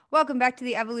Welcome back to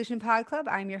the Evolution Pod Club.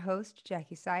 I'm your host,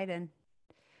 Jackie Seiden.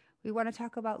 We want to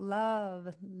talk about love.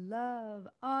 Love.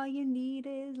 All you need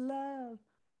is love.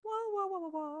 Whoa, whoa, whoa, whoa,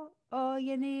 whoa. All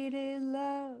you need is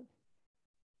love.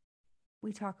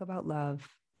 We talk about love.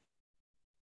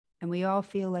 And we all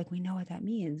feel like we know what that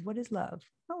means. What is love?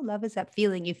 Oh, love is that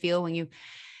feeling you feel when you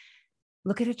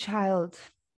look at a child,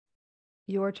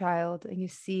 your child, and you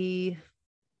see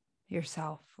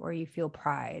yourself, or you feel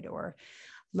pride, or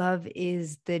love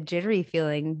is the jittery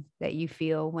feeling that you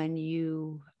feel when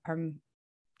you are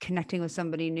connecting with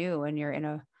somebody new and you're in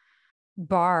a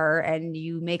bar and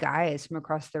you make eyes from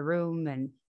across the room and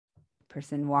the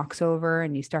person walks over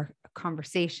and you start a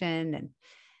conversation and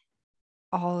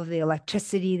all of the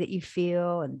electricity that you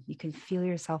feel, and you can feel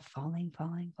yourself falling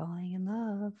in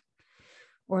love.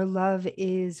 Or love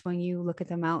is when you look at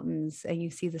the mountains and you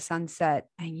see the sunset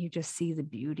and you just see the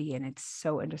beauty and it's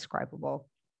so indescribable.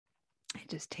 It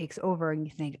just takes over and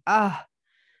you think,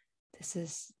 this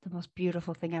is the most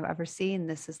beautiful thing I've ever seen.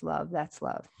 This is love. That's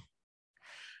love.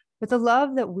 But the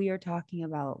love that we are talking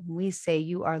about, when we say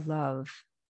you are love,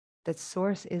 that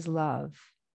source is love,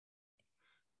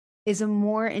 is a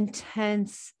more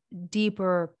intense,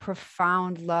 deeper,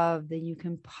 profound love than you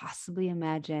can possibly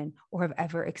imagine or have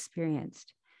ever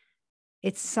experienced.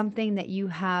 It's something that you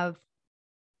have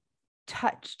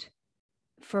touched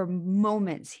for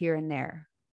moments here and there,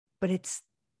 but it's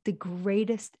the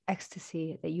greatest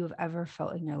ecstasy that you have ever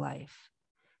felt in your life.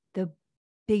 The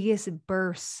biggest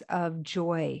bursts of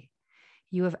joy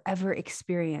you have ever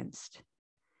experienced.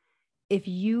 If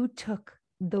you took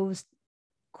those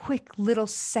quick little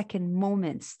second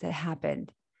moments that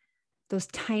happened, those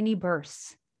tiny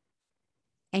bursts,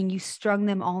 and you strung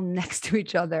them all next to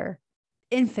each other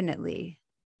infinitely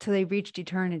till they reached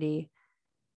eternity,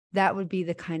 that would be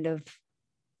the kind of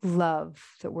love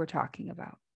that we're talking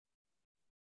about.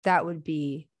 That would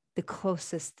be the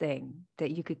closest thing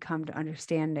that you could come to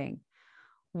understanding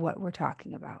what we're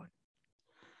talking about.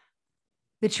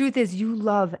 The truth is, you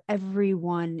love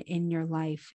everyone in your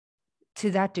life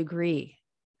to that degree.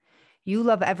 You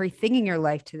love everything in your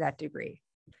life to that degree.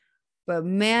 But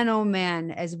man, oh man,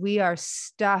 as we are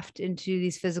stuffed into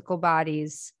these physical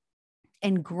bodies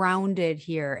and grounded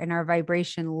here and our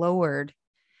vibration lowered,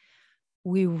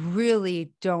 we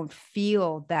really don't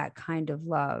feel that kind of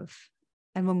love.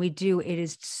 And when we do, it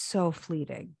is so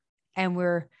fleeting and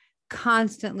we're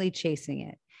constantly chasing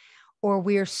it. Or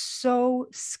we are so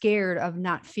scared of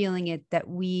not feeling it that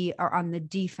we are on the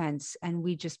defense and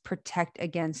we just protect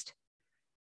against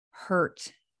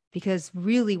hurt, because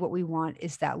really what we want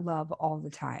is that love all the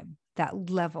time, that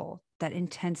level, that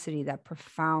intensity, that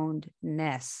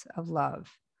profoundness of love.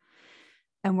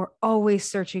 And we're always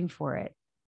searching for it.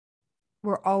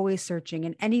 We're always searching.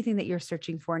 And anything that you're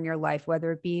searching for in your life,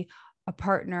 whether it be a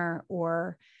partner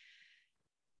or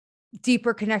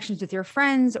deeper connections with your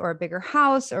friends or a bigger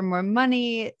house or more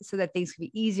money so that things can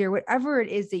be easier, whatever it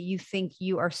is that you think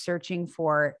you are searching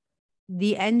for,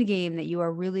 the end game that you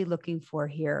are really looking for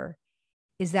here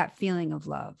is that feeling of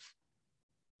love,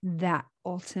 that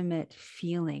ultimate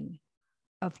feeling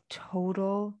of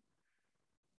total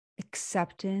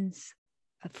acceptance,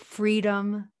 of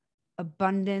freedom,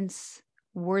 abundance,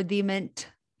 worthiment,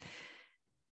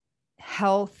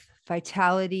 health,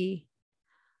 vitality,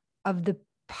 of the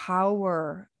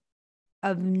power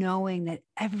of knowing that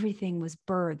everything was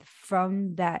birthed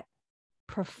from that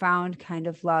profound kind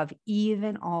of love,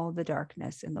 even all the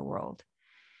darkness in the world.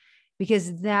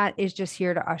 Because that is just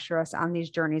here to usher us on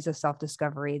these journeys of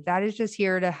self-discovery. That is just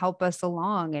here to help us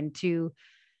along and to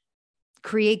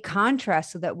create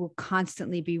contrast so that we'll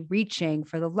constantly be reaching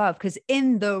for the love. Because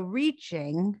in the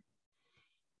reaching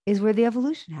is where the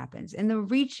evolution happens. And the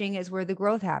reaching is where the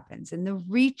growth happens. And the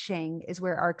reaching is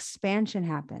where our expansion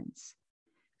happens.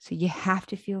 So you have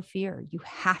to feel fear. You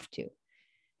have to.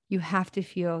 You have to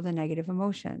feel the negative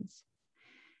emotions.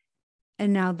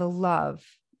 And now the love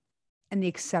and the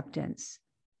acceptance.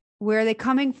 Where are they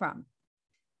coming from?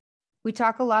 We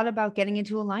talk a lot about getting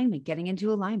into alignment,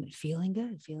 feeling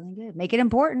good, make it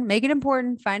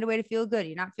important, find a way to feel good.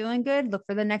 You're not feeling good, look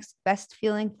for the next best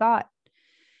feeling thought.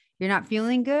 You're not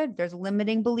feeling good, there's a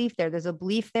limiting belief there. There's a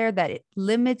belief there that it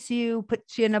limits you,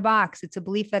 puts you in a box. It's a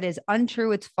belief that is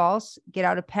untrue, it's false. Get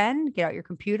out a pen, get out your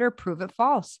computer, prove it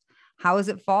false. How is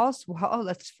it false? Well,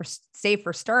 let's say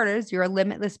for starters, you're a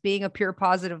limitless being of pure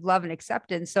positive love and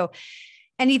acceptance. So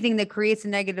anything that creates a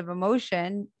negative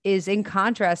emotion is in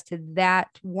contrast to that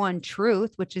one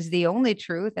truth, which is the only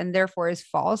truth and therefore is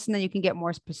false. And then you can get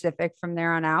more specific from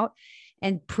there on out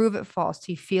and prove it false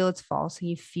till you feel it's false and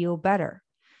you feel better.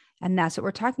 And that's what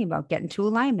we're talking about. Get into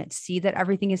alignment. See that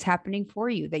everything is happening for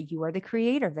you, that you are the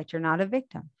creator, that you're not a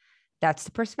victim. That's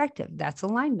the perspective. That's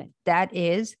alignment. That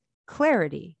is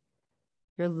clarity.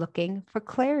 You're looking for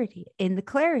clarity. In the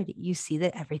clarity, you see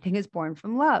that everything is born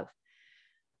from love.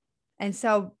 And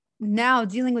so now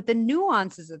dealing with the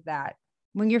nuances of that,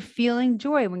 when you're feeling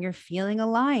joy, when you're feeling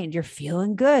aligned, you're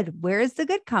feeling good. Where does the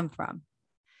good come from?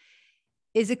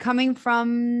 Is it coming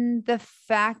from the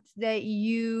fact that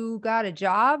you got a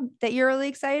job that you're really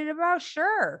excited about?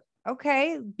 Sure.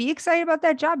 Okay. Be excited about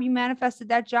that job. You manifested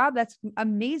that job. That's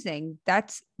amazing.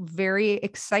 That's very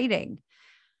exciting.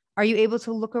 Are you able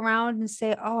to look around and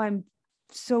say, oh, I'm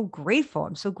so grateful.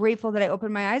 I'm so grateful that I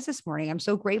opened my eyes this morning. I'm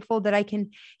so grateful that I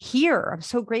can hear. I'm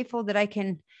so grateful that I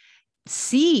can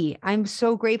see. I'm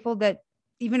so grateful that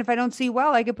even if I don't see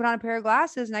well, I can put on a pair of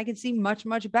glasses and I can see much,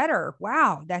 much better.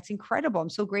 Wow, that's incredible. I'm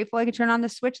so grateful I could turn on the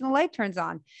switch and the light turns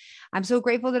on. I'm so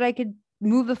grateful that I could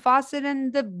move the faucet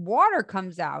and the water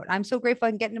comes out. I'm so grateful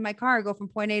I can get into my car and go from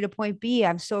point A to point B.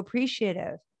 I'm so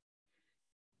appreciative.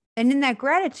 And in that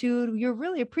gratitude, you're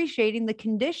really appreciating the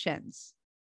conditions.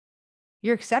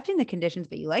 You're accepting the conditions,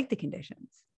 but you like the conditions.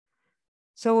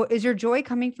 So is your joy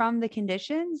coming from the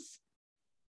conditions?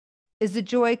 Is the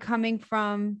joy coming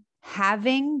from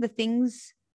having the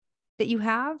things that you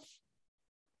have?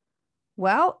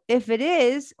 Well, if it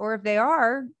is, or if they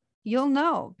are, you'll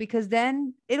know, because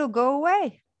then it'll go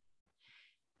away.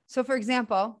 So for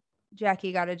example,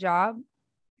 Jackie got a job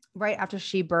right after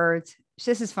she birthed.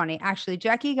 This is funny. Actually,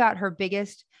 Jackie got her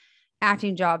biggest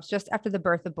acting jobs just after the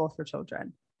birth of both her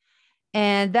children.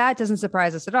 And that doesn't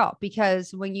surprise us at all,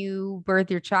 because when you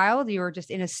birth your child, you're just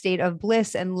in a state of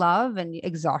bliss and love and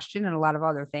exhaustion and a lot of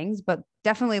other things, but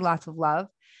definitely lots of love.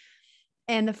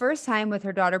 And the first time with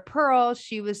her daughter, Pearl,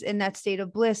 she was in that state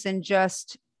of bliss, and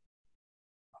just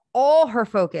all her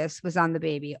focus was on the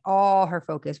baby. All her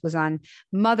focus was on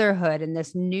motherhood and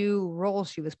this new role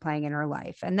she was playing in her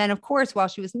life. And then, of course, while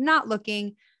she was not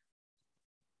looking,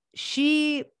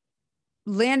 she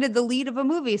landed the lead of a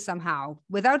movie somehow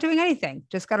without doing anything,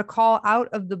 just got a call out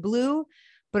of the blue.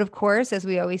 But of course, as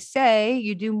we always say,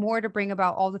 you do more to bring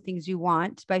about all the things you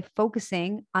want by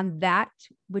focusing on that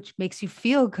which makes you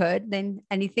feel good than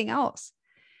anything else,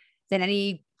 than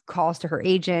any calls to her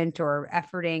agent or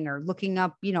efforting or looking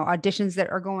up, auditions that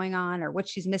are going on or what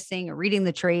she's missing or reading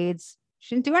the trades.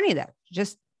 She didn't do any of that,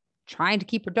 just trying to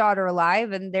keep her daughter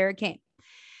alive. And there it came.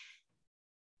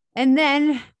 And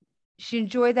then she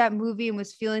enjoyed that movie and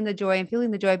was feeling the joy,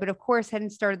 but of course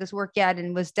hadn't started this work yet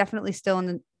and was definitely still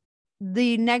in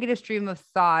the negative stream of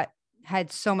thought,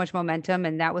 had so much momentum.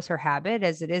 And that was her habit,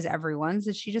 as it is everyone's.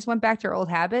 And she just went back to her old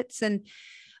habits. And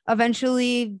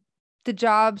eventually the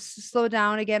jobs slowed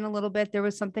down again a little bit. There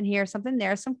was something here, something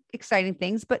there, some exciting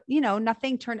things, but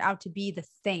nothing turned out to be the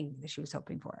thing that she was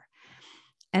hoping for.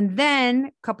 And then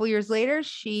a couple years later,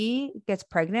 she gets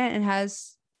pregnant and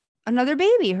has another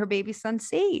baby, her baby son,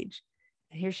 Sage.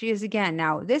 And here she is again.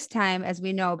 Now, this time, as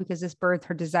we know, because this birthed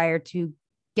her desire to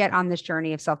get on this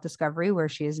journey of self-discovery, where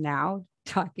she is now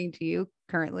talking to you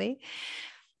currently.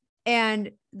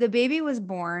 And the baby was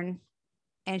born,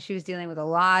 and she was dealing with a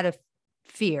lot of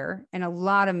fear and a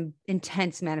lot of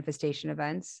intense manifestation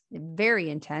events, very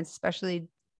intense, especially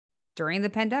during the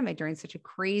pandemic, during such a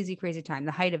crazy, crazy time,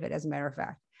 the height of it, as a matter of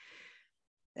fact.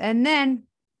 And then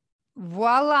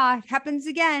voila, it happens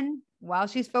again while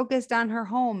she's focused on her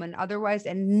home and otherwise,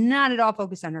 and not at all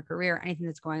focused on her career or anything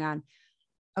that's going on.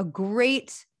 A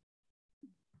great,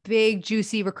 big,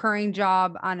 juicy, recurring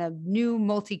job on a new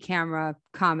multi-camera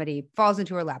comedy falls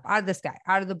into her lap out of the sky,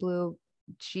 out of the blue.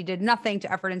 She did nothing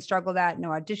to effort and struggle that.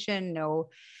 No audition, no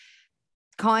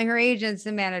calling her agents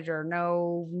and manager,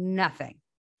 no nothing.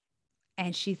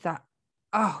 And she thought,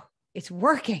 oh, it's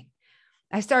working.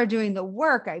 I started doing the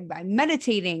work. I'm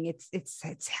meditating.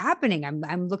 It's happening.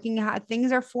 I'm looking at how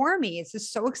things are for me. It's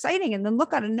just so exciting. And then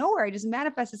look, out of nowhere, I just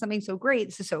manifested something so great.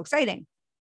 This is so exciting.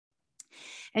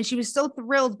 And she was so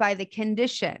thrilled by the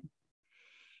condition.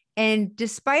 And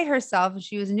despite herself,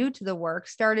 she was new to the work,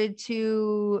 started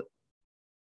to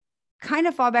kind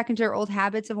of fall back into her old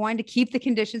habits of wanting to keep the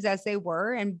conditions as they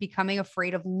were and becoming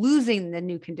afraid of losing the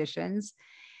new conditions.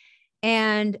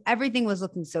 And everything was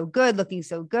looking so good.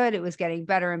 It was getting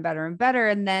better and better and better.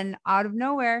 And then out of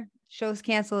nowhere, show's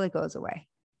canceled, it goes away.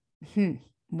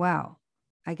 Wow.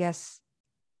 I guess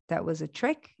that was a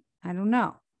trick. I don't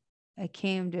know. I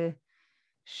came to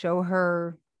show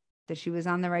her that she was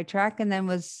on the right track and then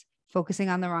was focusing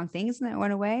on the wrong things and it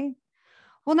went away.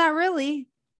 Well, not really.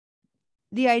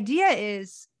 The idea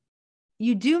is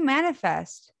you do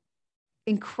manifest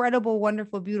incredible,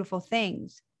 wonderful, beautiful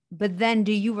things. But then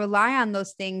do you rely on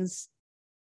those things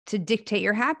to dictate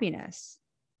your happiness?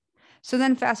 So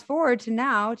then fast forward to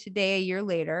now, today, a year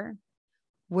later,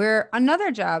 where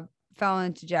another job fell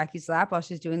into Jackie's lap while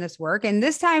she's doing this work. And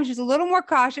this time she's a little more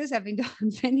cautious, having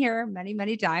been here many,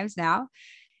 many times now,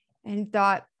 and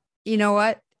thought, you know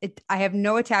what? I have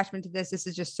no attachment to this. This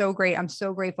is just so great. I'm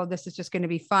so grateful. This is just going to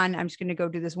be fun. I'm just going to go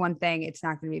do this one thing. It's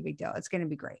not going to be a big deal. It's going to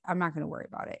be great. I'm not going to worry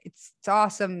about it. It's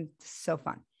awesome. It's so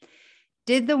fun.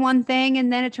 Did the one thing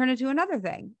and then it turned into another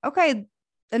thing. Okay.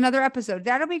 Another episode.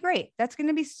 That'll be great. That's going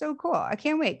to be so cool. I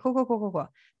can't wait. Cool.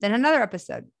 Then another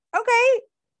episode. Okay.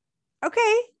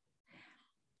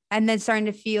 And then starting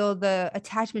to feel the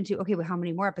attachment to, okay, well, how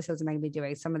many more episodes am I going to be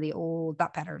doing? Some of the old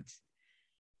thought patterns.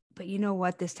 But you know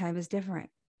what? This time is different,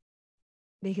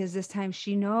 because this time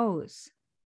she knows.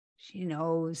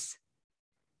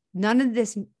 None of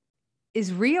this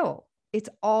is real. It's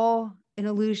all an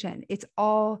illusion. It's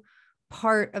all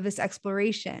part of this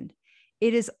exploration.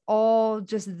 It is all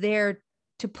just there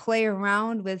to play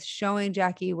around with, showing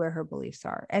Jackie where her beliefs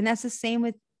are. And that's the same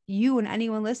with you and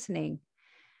anyone listening.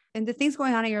 And the things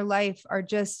going on in your life are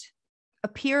just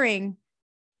appearing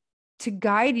to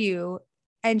guide you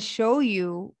and show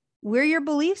you where your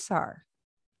beliefs are.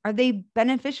 Are they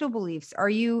beneficial beliefs? Are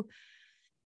you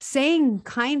saying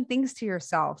kind things to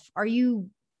yourself? Are you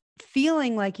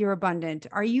feeling like you're abundant?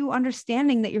 Are you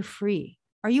understanding that you're free?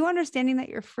 Are you understanding that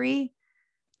you're free?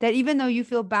 That even though you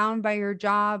feel bound by your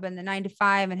job and the 9 to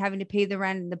 5 and having to pay the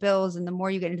rent and the bills, and the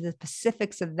more you get into the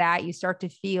specifics of that, you start to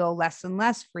feel less and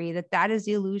less free, that is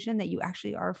the illusion, that you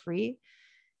actually are free.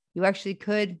 You actually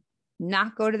could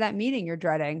not go to that meeting you're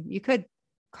dreading. You could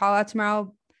call out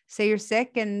tomorrow, say you're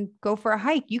sick, and go for a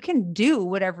hike. You can do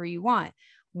whatever you want.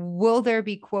 Will there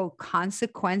be, quote,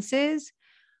 consequences?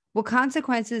 Well,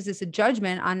 consequences is a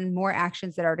judgment on more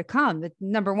actions that are to come. But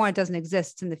number one, it doesn't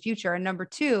exist in the future. And number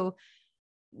two,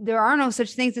 there are no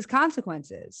such things as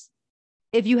consequences.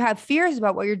 If you have fears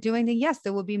about what you're doing, then yes,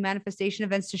 there will be manifestation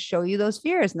events to show you those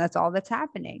fears. And that's all that's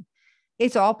happening.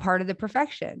 It's all part of the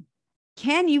perfection.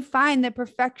 Can you find the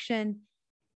perfection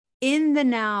in the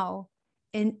now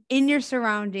and in your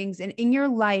surroundings and in your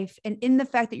life and in the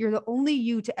fact that you're the only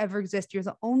you to ever exist? You're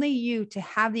the only you to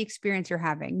have the experience you're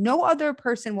having. No other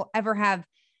person will ever have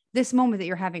this moment that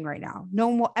you're having right now. No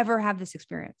one will ever have this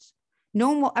experience.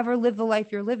 No one will ever live the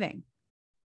life you're living.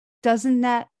 Doesn't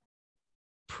that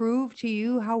prove to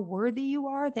you how worthy you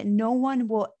are? That no one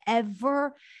will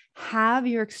ever have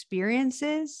your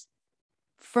experiences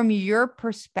from your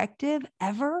perspective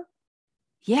ever?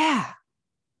 Yeah,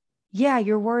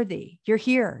 you're worthy. You're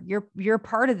here. You're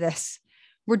part of this.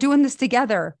 We're doing this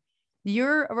together.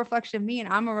 You're a reflection of me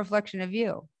and I'm a reflection of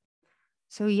you.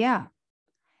 So yeah,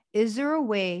 is there a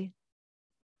way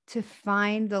to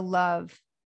find the love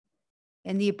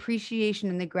and the appreciation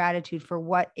and the gratitude for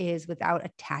what is without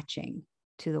attaching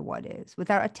to the what is,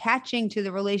 without attaching to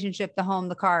the relationship, the home,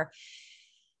 the car,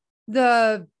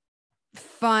 the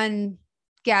fun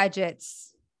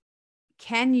gadgets?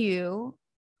 Can you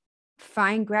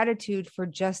find gratitude for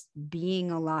just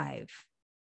being alive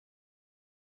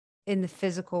in the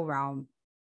physical realm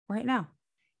right now?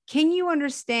 Can you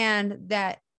understand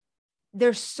that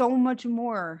there's so much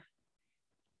more?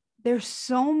 There's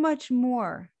so much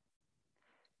more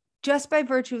just by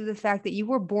virtue of the fact that you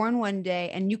were born one day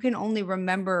and you can only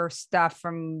remember stuff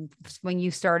from when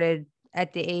you started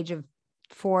at the age of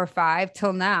 4 or 5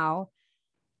 till now.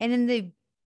 And in the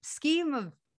scheme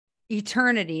of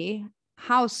eternity,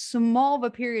 how small of a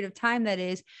period of time that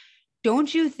is.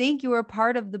 Don't you think you were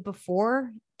part of the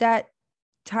before that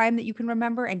time that you can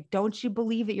remember? And don't you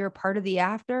believe that you're a part of the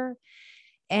after?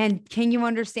 And can you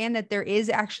understand that there is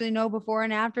actually no before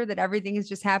and after, that everything is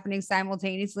just happening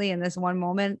simultaneously in this one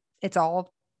moment? It's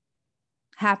all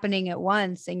happening at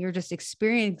once, and you're just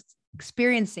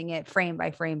experiencing it frame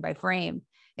by frame by frame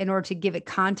in order to give it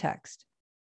context,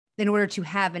 in order to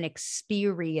have an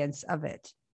experience of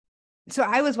it. So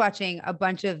I was watching a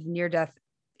bunch of near-death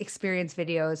experience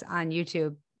videos on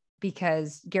YouTube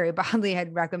because Gary Bodley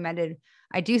had recommended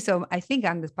I do so, I think,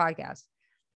 on this podcast.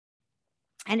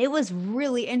 And it was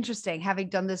really interesting, having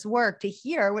done this work, to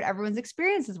hear what everyone's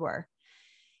experiences were.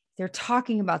 They're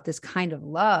talking about this kind of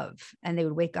love, and they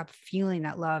would wake up feeling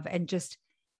that love, and just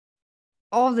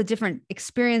all the different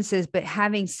experiences, but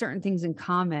having certain things in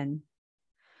common,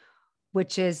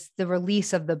 which is the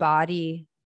release of the body,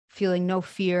 feeling no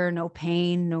fear, no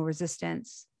pain, no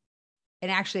resistance, and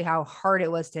actually how hard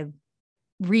it was to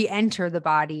re-enter the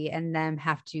body and then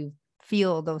have to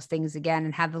feel those things again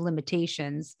and have the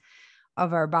limitations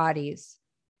of our bodies.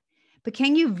 But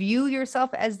can you view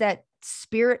yourself as that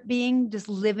spirit being just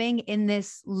living in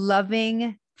this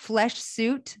loving flesh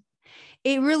suit?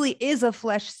 It really is a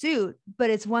flesh suit, but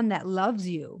it's one that loves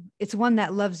you. It's one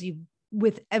that loves you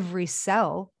with every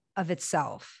cell of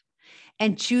itself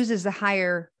and chooses a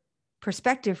higher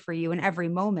perspective for you in every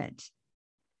moment.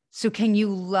 So can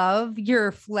you love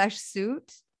your flesh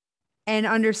suit and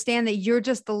understand that you're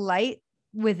just the light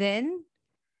within?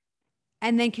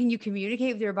 And then can you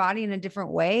communicate with your body in a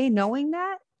different way, knowing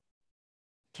that?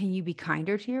 Can you be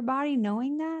kinder to your body,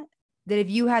 knowing that? That if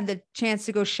you had the chance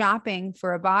to go shopping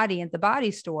for a body at the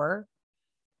body store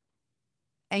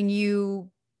and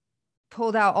you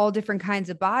pulled out all different kinds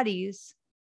of bodies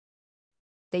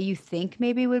that you think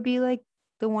maybe would be like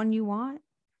the one you want,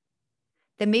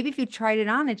 then maybe if you tried it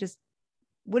on, it just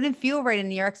wouldn't feel right in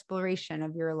your exploration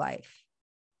of your life.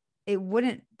 It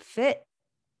wouldn't fit.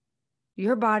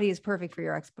 Your body is perfect for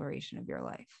your exploration of your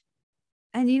life.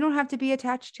 And you don't have to be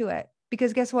attached to it,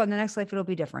 because guess what? In the next life, it'll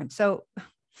be different. So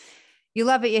you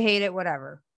love it, you hate it,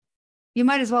 whatever. You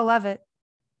might as well love it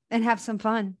and have some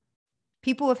fun.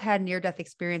 People who have had near-death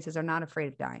experiences are not afraid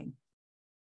of dying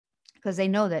because they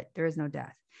know that there is no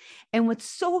death. And what's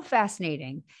so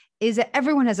fascinating is that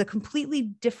everyone has a completely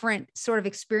different sort of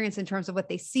experience in terms of what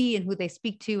they see and who they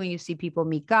speak to. And you see people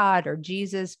meet God or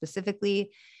Jesus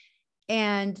specifically.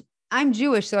 And I'm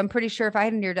Jewish, so I'm pretty sure if I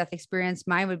had a near-death experience,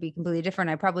 mine would be completely different.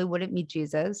 I probably wouldn't meet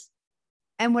Jesus.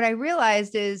 And what I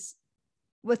realized is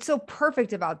what's so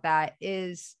perfect about that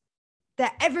is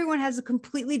that everyone has a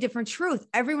completely different truth.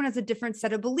 Everyone has a different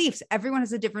set of beliefs. Everyone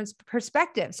has a different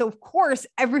perspective. So of course,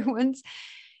 everyone's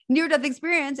near-death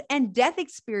experience and death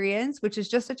experience, which is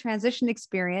just a transition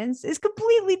experience, is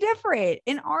completely different.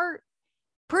 And our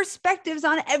perspectives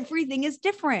on everything is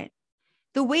different.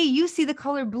 The way you see the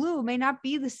color blue may not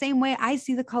be the same way I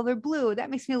see the color blue. That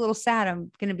makes me a little sad, I'm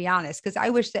going to be honest, because I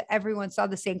wish that everyone saw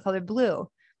the same color blue.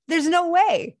 There's no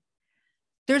way.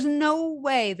 There's no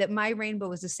way that my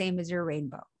rainbow is the same as your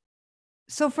rainbow.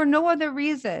 So for no other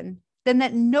reason than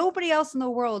that nobody else in the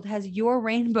world has your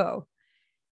rainbow,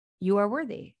 you are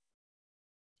worthy.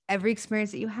 Every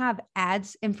experience that you have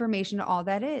adds information to all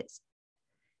that is.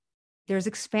 There's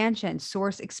expansion.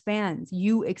 Source expands.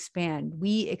 You expand.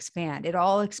 We expand. It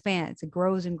all expands. It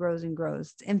grows and grows and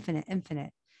grows. It's infinite,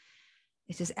 infinite.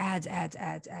 It just adds.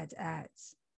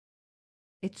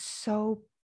 It's so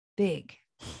big.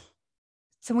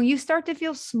 So when you start to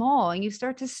feel small and you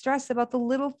start to stress about the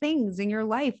little things in your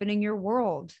life and in your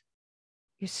world,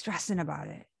 you're stressing about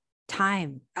it.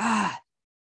 Time.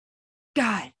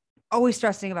 God, always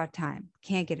stressing about time.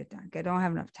 Can't get it done. I don't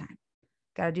have enough time.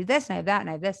 Got to do this and I have that and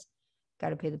I have this. Got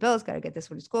to pay the bills. Got to get this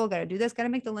one to school. Got to do this. Got to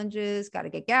make the lunches. Got to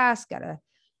get gas. Got to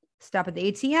stop at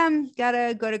the ATM. Got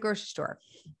to go to grocery store.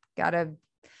 Got to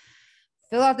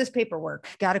fill out this paperwork.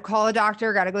 Got to call a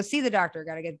doctor. Got to go see the doctor.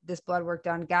 Got to get this blood work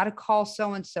done. Got to call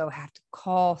so-and-so. Have to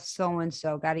call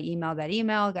so-and-so. Got to email that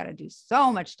email. Got to do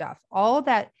so much stuff. All of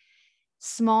that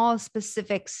small,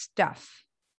 specific stuff.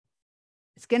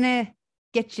 It's going to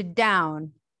get you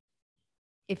down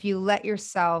if you let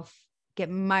yourself get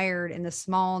mired in the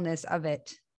smallness of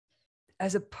it,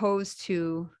 as opposed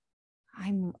to,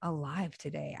 I'm alive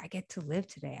today. I get to live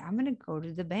today. I'm going to go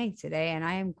to the bank today and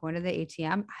I am going to the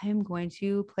ATM. I am going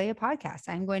to play a podcast.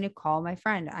 I'm going to call my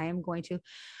friend. I am going to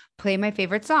play my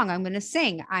favorite song. I'm going to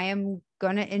sing. I am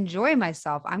going to enjoy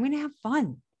myself. I'm going to have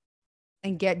fun.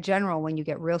 And get general when you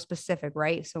get real specific,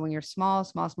 right? So when you're small,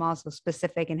 so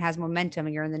specific and has momentum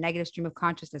and you're in the negative stream of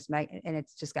consciousness and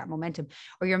it's just got momentum,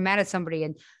 or you're mad at somebody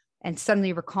and suddenly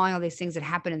you're recalling all these things that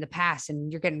happened in the past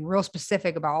and you're getting real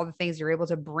specific about all the things you're able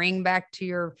to bring back to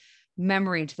your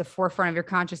memory, to the forefront of your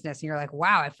consciousness. And you're like,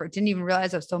 wow, I didn't even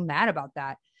realize I was so mad about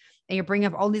that. And you're bringing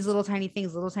up all these little tiny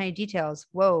things, little tiny details.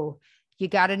 Whoa. You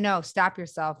got to know, stop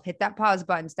yourself, hit that pause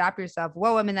button, stop yourself.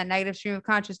 Whoa, I'm in that negative stream of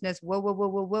consciousness.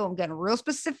 Whoa. I'm getting real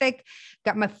specific.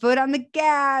 Got my foot on the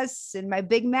gas in my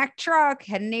Big Mac truck,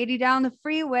 heading 80 down the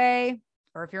freeway.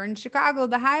 Or if you're in Chicago,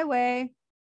 the highway.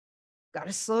 Got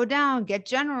to slow down, get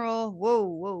general.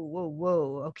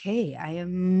 Whoa. Okay, I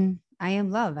am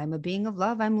love. I'm a being of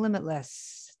love. I'm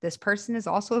limitless. This person is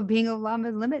also a being of love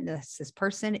and limitless. This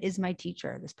person is my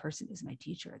teacher. This person is my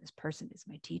teacher. This person is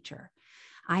my teacher.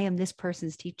 I am this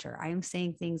person's teacher. I am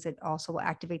saying things that also will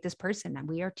activate this person. And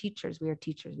we are teachers. We are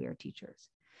teachers. We are teachers.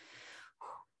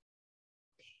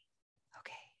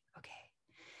 Okay.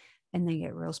 And then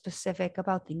get real specific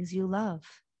about things you love.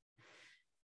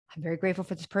 I'm very grateful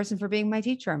for this person for being my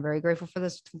teacher. I'm very grateful for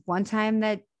this one time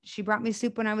that she brought me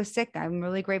soup when I was sick. I'm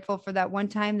really grateful for that one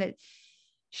time that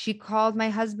she called my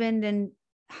husband and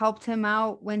helped him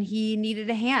out when he needed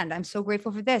a hand. I'm so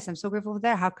grateful for this. I'm so grateful for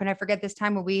that. How can I forget this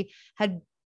time when we had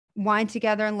wine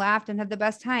together and laughed and had the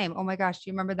best time? Oh my gosh. Do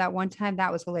you remember that one time?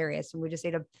 That was hilarious. And we just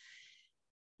ate an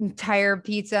entire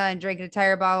pizza and drank an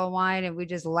entire bottle of wine and we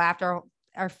just laughed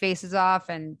our faces off.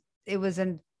 And it was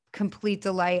a complete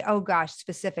delight. Oh gosh,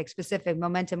 specific,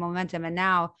 momentum. And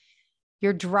now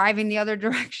You're driving the other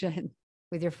direction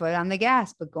with your foot on the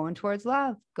gas, but going towards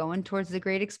love, going towards the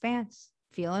great expanse,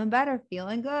 feeling better,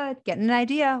 feeling good, getting an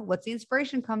idea. What's the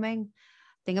inspiration coming?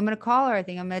 I think I'm going to call her. I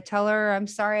think I'm going to tell her, I'm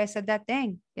sorry I said that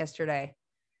thing yesterday.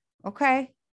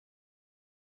 Okay.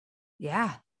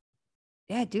 Yeah.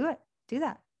 Yeah. Do it. Do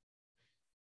that.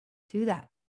 Do that.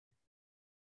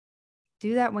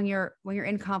 Do that when you're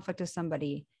in conflict with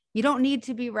somebody. You don't need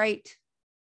to be right.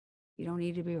 You don't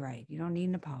need to be right. You don't need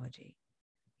an apology.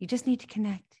 You just need to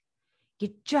connect.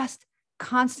 You're just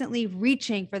constantly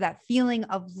reaching for that feeling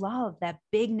of love, that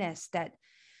bigness, that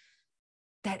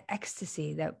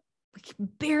ecstasy that we can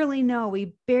barely know.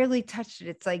 We barely touched it.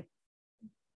 It's like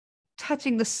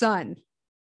touching the sun.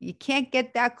 You can't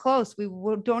get that close. We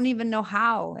don't even know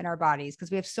how in our bodies because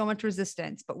we have so much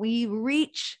resistance, but we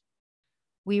reach.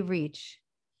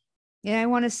 And I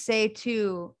want to say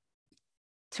to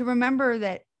remember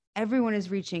that everyone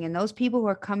is reaching, and those people who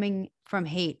are coming from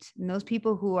hate and those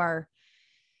people who are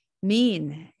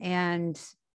mean and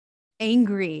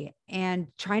angry and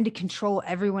trying to control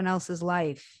everyone else's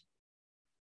life,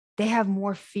 they have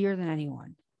more fear than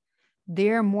anyone.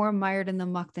 They're more mired in the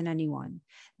muck than anyone.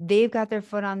 They've got their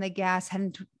foot on the gas,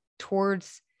 heading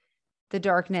towards the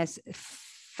darkness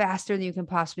faster than you can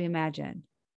possibly imagine.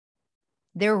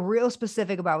 They're real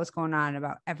specific about what's going on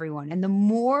about everyone. And the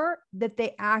more that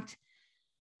they act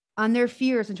on their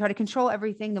fears and try to control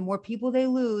everything, the more people they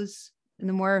lose, and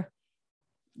the more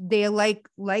they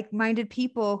like-minded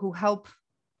people who help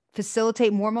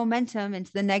facilitate more momentum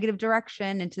into the negative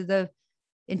direction, into the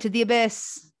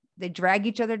abyss. They drag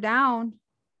each other down.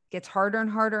 It gets harder and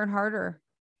harder and harder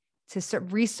to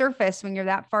resurface when you're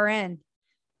that far in.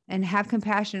 And have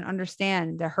compassion and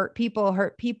understand that hurt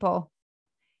people,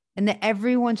 and that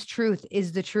everyone's truth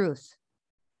is the truth.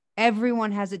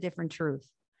 Everyone has a different truth.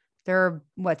 There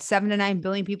are 7 to 9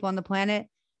 billion people on the planet.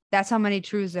 That's how many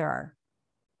truths there are.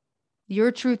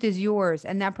 Your truth is yours,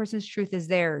 and that person's truth is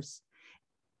theirs.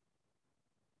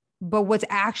 But what's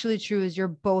actually true is you're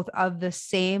both of the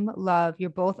same love.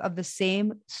 You're both of the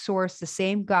same source, the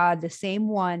same God, the same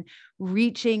one,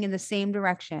 reaching in the same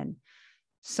direction.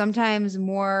 Sometimes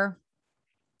more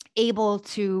able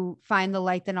to find the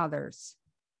light than others.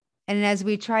 And as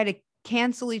we try to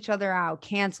cancel each other out,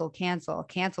 cancel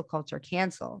culture,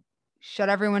 shut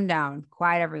everyone down,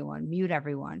 quiet everyone, mute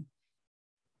everyone.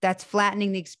 That's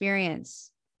flattening the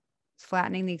experience. It's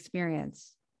flattening the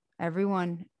experience.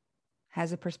 Everyone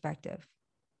has a perspective.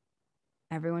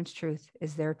 Everyone's truth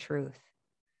is their truth.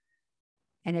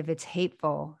 And if it's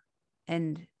hateful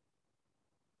and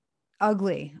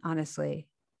ugly, honestly,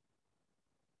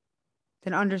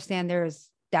 then understand there is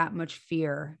that much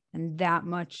fear and that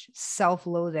much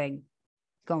self-loathing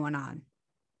going on.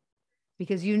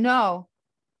 Because you know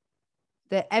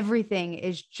that everything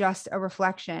is just a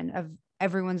reflection of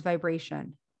everyone's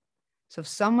vibration. So if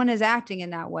someone is acting in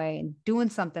that way and doing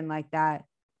something like that,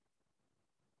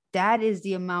 that is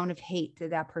the amount of hate that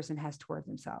that person has toward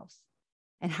themselves,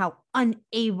 and how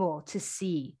unable to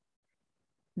see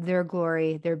their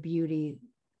glory, their beauty,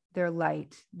 their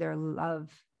light, their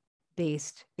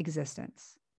love-based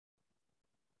existence.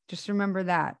 Just remember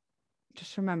that.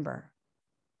 Just remember.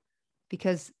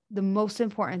 Because the most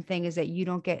important thing is that you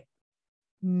don't get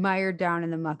mired down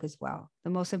in the muck as well. The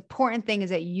most important thing is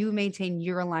that you maintain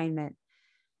your alignment.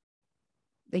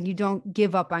 That you don't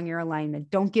give up on your alignment.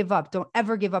 Don't give up. Don't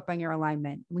ever give up on your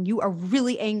alignment. When you are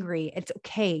really angry, it's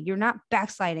okay. You're not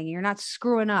backsliding. You're not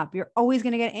screwing up. You're always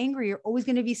going to get angry. You're always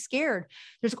going to be scared.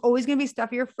 There's always going to be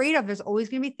stuff you're afraid of. There's always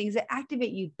going to be things that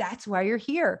activate you. That's why you're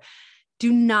here.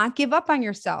 Do not give up on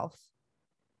yourself.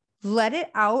 Let it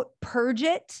out. Purge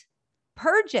it.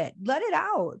 Purge it. Let it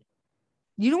out.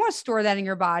 You don't want to store that in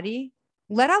your body.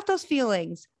 Let out those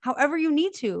feelings however you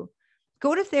need to.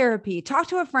 Go to therapy, talk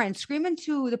to a friend, scream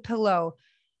into the pillow,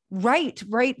 write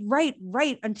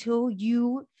until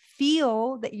you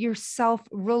feel that yourself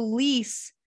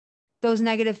release those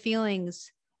negative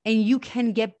feelings and you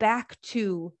can get back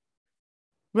to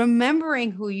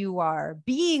remembering who you are,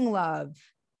 being love.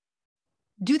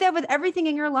 Do that with everything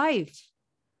in your life.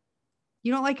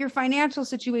 You don't like your financial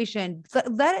situation,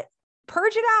 let it,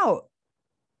 purge it out.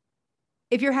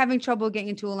 If you're having trouble getting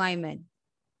into alignment,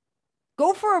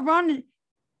 go for a run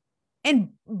and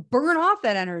burn off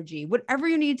that energy, whatever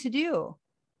you need to do.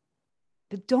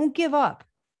 But don't give up.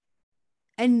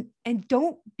 And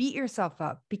don't beat yourself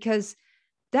up, because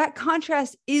that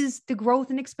contrast is the growth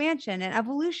and expansion and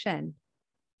evolution.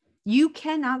 You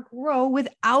cannot grow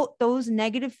without those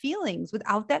negative feelings,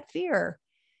 without that fear.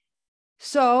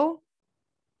 So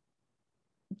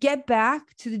get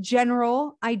back to the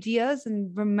general ideas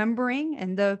and remembering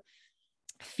and the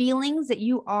feelings that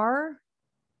you are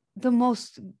the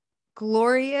most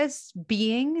glorious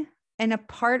being and a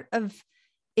part of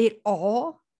it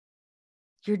all.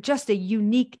 You're just a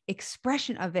unique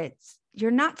expression of it.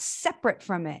 You're not separate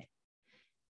from it.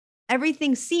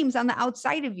 Everything seems on the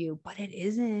outside of you, but it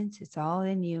isn't. It's all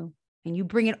in you. And you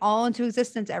bring it all into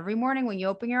existence every morning when you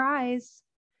open your eyes.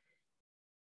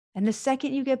 And the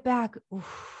second you get back, you'll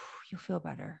feel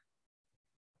better.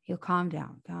 You'll calm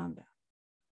down. You'll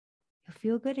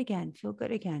feel good again.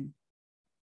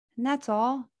 And that's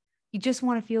all. You just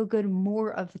want to feel good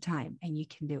more of the time, and you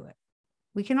can do it.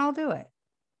 We can all do it.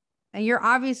 And you're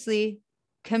obviously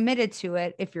committed to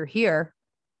it if you're here.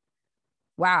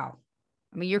 Wow.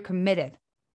 I mean, you're committed.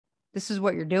 This is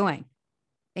what you're doing.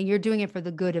 And you're doing it for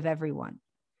the good of everyone.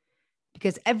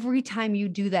 Because every time you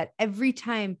do that, every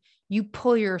time you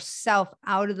pull yourself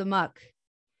out of the muck,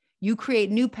 you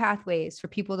create new pathways for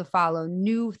people to follow,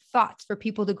 new thoughts for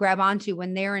people to grab onto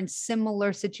when they're in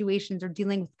similar situations or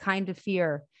dealing with kind of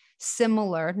fear.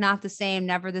 Similar, not the same,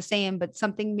 never the same, but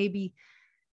something maybe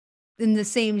in the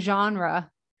same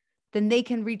genre. Then they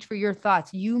can reach for your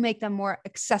thoughts. You make them more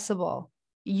accessible.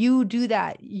 You do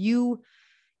that. You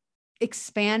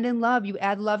expand in love. You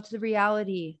add love to the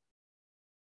reality.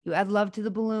 You add love to the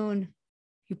balloon.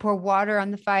 You pour water on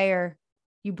the fire.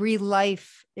 You breathe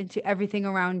life into everything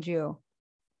around you.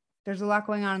 There's a lot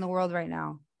going on in the world right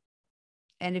now.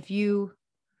 And if you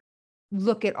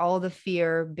look at all the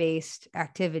fear-based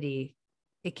activity,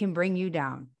 it can bring you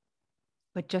down.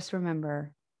 But just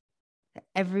remember that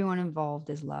everyone involved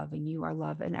is love, and you are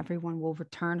love, and everyone will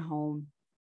return home,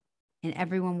 and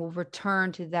everyone will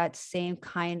return to that same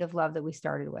kind of love that we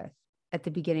started with at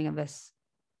the beginning of this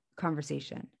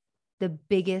conversation. The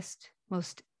biggest,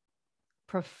 most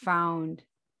profound,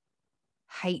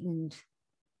 heightened,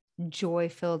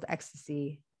 joy-filled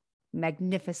ecstasy,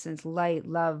 magnificence, light,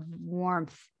 love,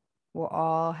 warmth, we'll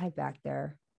all head back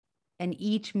there. And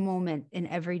each moment in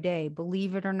every day,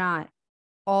 believe it or not,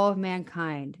 all of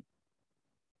mankind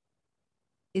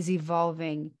is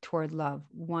evolving toward love,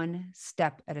 one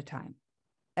step at a time,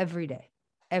 every day,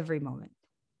 every moment,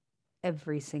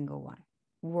 every single one.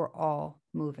 We're all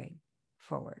moving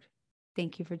forward.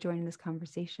 Thank you for joining this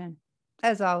conversation.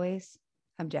 As always,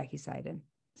 I'm Jackie Seiden,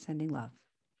 sending love.